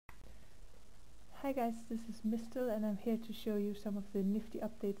Hi guys, this is Mistel and I'm here to show you some of the nifty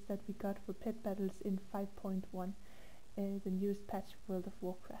updates that we got for pet battles in 5.1, the newest patch of World of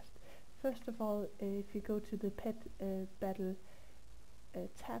Warcraft. First of all, if you go to the pet battle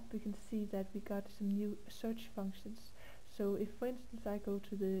tab, we can see that we got some new search functions. So if for instance I go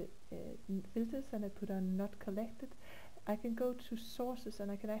to the filters and I put on not collected, I can go to sources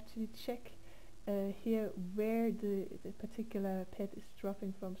and I can actually check here where the particular pet is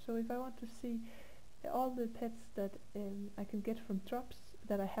dropping from. So if I want to see all the pets that I can get from drops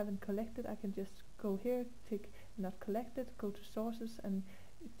that I haven't collected, I can just go here, tick not collected, go to sources and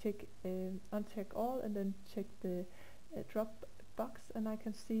tick uncheck all, and then check the drop box, and I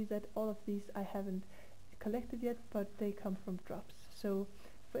can see that all of these I haven't collected yet, but they come from drops. So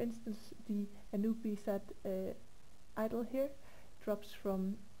for instance, the Anubisat idol here drops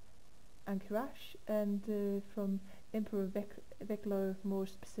from Ankarash and from Emperor Veclor more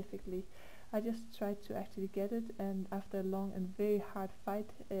specifically. I just tried to actually get it, and after a long and very hard fight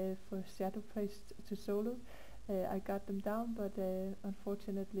for Shadow Priest to solo, I got them down, but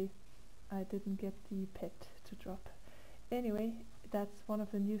unfortunately I didn't get the pet to drop. Anyway, that's one of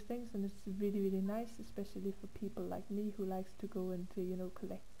the new things, and it's really nice, especially for people like me who likes to go and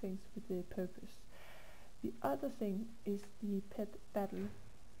collect things with the purpose. The other thing is the pet battle,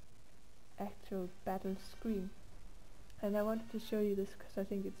 actual battle screen, and I wanted to show you this because I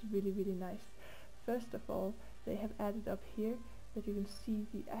think it's really nice. First of all, they have added up here that you can see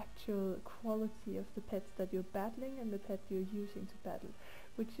the actual quality of the pets that you're battling and the pet you're using to battle,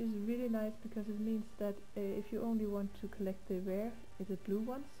 which is really nice because it means that if you only want to collect the rare, the blue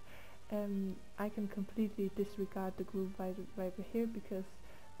ones, I can completely disregard the Groove Viper here because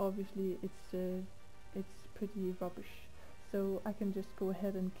obviously it's pretty rubbish. So I can just go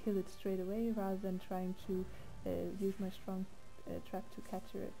ahead and kill it straight away rather than trying to use my strong trap to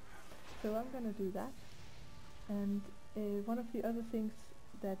capture it. So I'm gonna do that. And one of the other things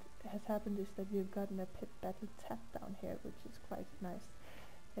that has happened is that we've gotten a pet battle tab down here, which is quite nice.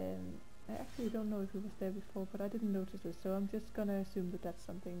 I actually don't know if it was there before, but I didn't notice it, so I'm just gonna assume that that's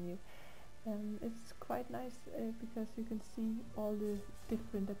something new. It's quite nice because you can see all the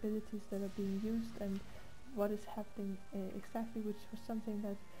different abilities that are being used and what is happening exactly, which was something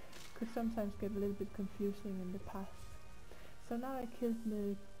that could sometimes get a little bit confusing in the past. So now I killed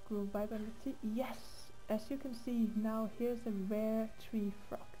the Groove Viper, and let's see, yes! As you can see now, here's a rare tree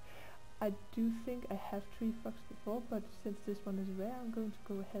frog. I do think I have tree frogs before, but since this one is rare, I'm going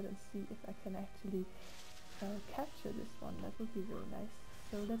to go ahead and see if I can actually capture this one. That would be very nice.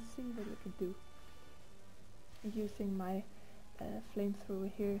 So let's see what we can do. Using my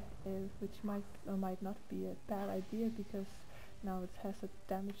flamethrower here, which might or might not be a bad idea because now it has a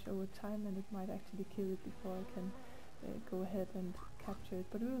damage over time and it might actually kill it before I can go ahead and capture it,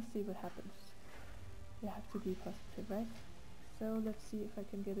 but we will see what happens. You have to be positive, right? So let's see if I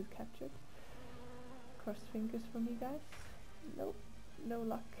can get it captured. Cross fingers for me, guys. Nope, no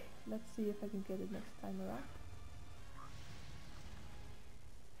luck. Let's see if I can get it next time around.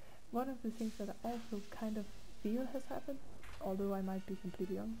 One of the things that I also kind of feel has happened, although I might be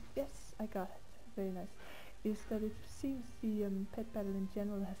completely wrong, yes, I got it, very nice, is that it seems the pet battle in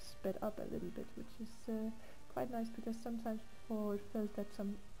general has sped up a little bit, which is quite nice because sometimes before it felt that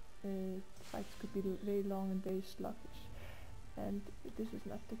some fights could be very long and very sluggish, and this is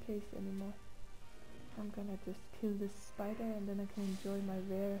not the case anymore. I'm gonna just kill this spider and then I can enjoy my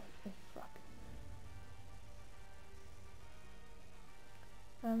rare frog.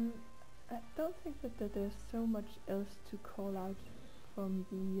 I don't think that there's so much else to call out from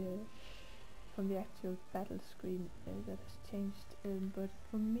the actual battle screen that has changed, but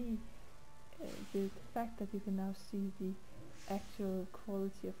for me the fact that you can now see the actual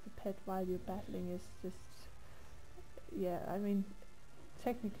quality of the pet while you're battling is just, yeah, I mean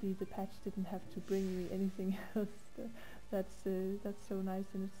technically the patch didn't have to bring me anything else. That's so nice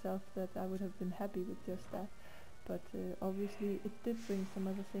in itself that I would have been happy with just that. But obviously it did bring some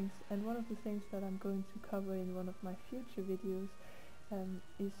other things, and one of the things that I'm going to cover in one of my future videos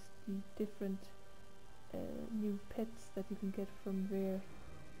is the different new pets that you can get from rare,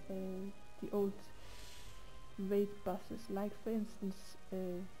 the old raid bosses, like for instance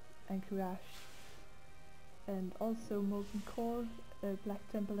Ankarash, and also Molten Core, Black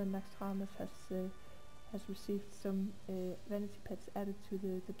Temple and Naxxramas has received some vanity pets added to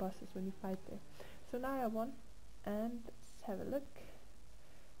the bosses when you fight there. So now I won. And let's have a look.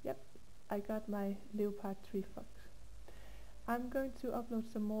 Yep, I got my leopard tree fox. I'm going to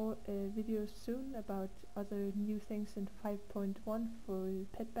upload some more videos soon about other new things in 5.1 for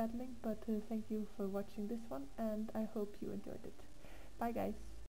pet battling, but thank you for watching this one, and I hope you enjoyed it. Bye guys.